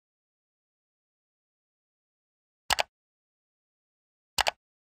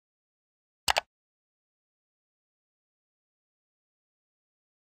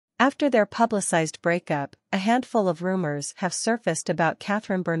After their publicized breakup, a handful of rumors have surfaced about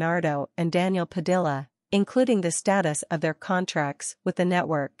Kathryn Bernardo and Daniel Padilla, including the status of their contracts with the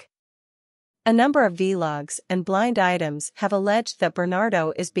network. A number of vlogs and blind items have alleged that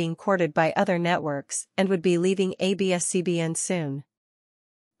Bernardo is being courted by other networks and would be leaving ABS-CBN soon.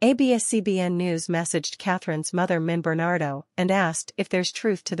 ABS-CBN News messaged Kathryn's mother Min Bernardo and asked if there's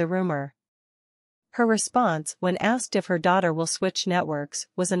truth to the rumor. Her response when asked if her daughter will switch networks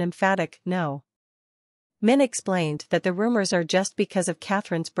was an emphatic no. Min explained that the rumors are just because of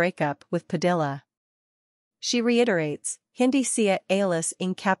Kathryn's breakup with Padilla. She reiterates, Hindi siya aalis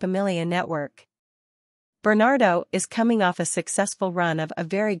in Kapamilya network. Bernardo is coming off a successful run of A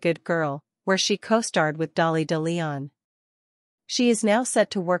Very Good Girl, where she co-starred with Dolly de Leon. She is now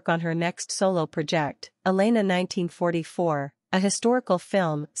set to work on her next solo project, Elena 1944, a historical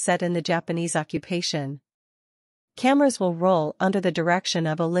film set in the Japanese occupation. Cameras will roll under the direction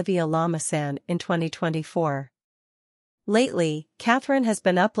of Olivia Lamasan in 2024. Lately, Kathryn has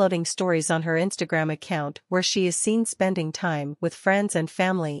been uploading stories on her Instagram account where she is seen spending time with friends and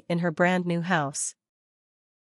family in her brand new house.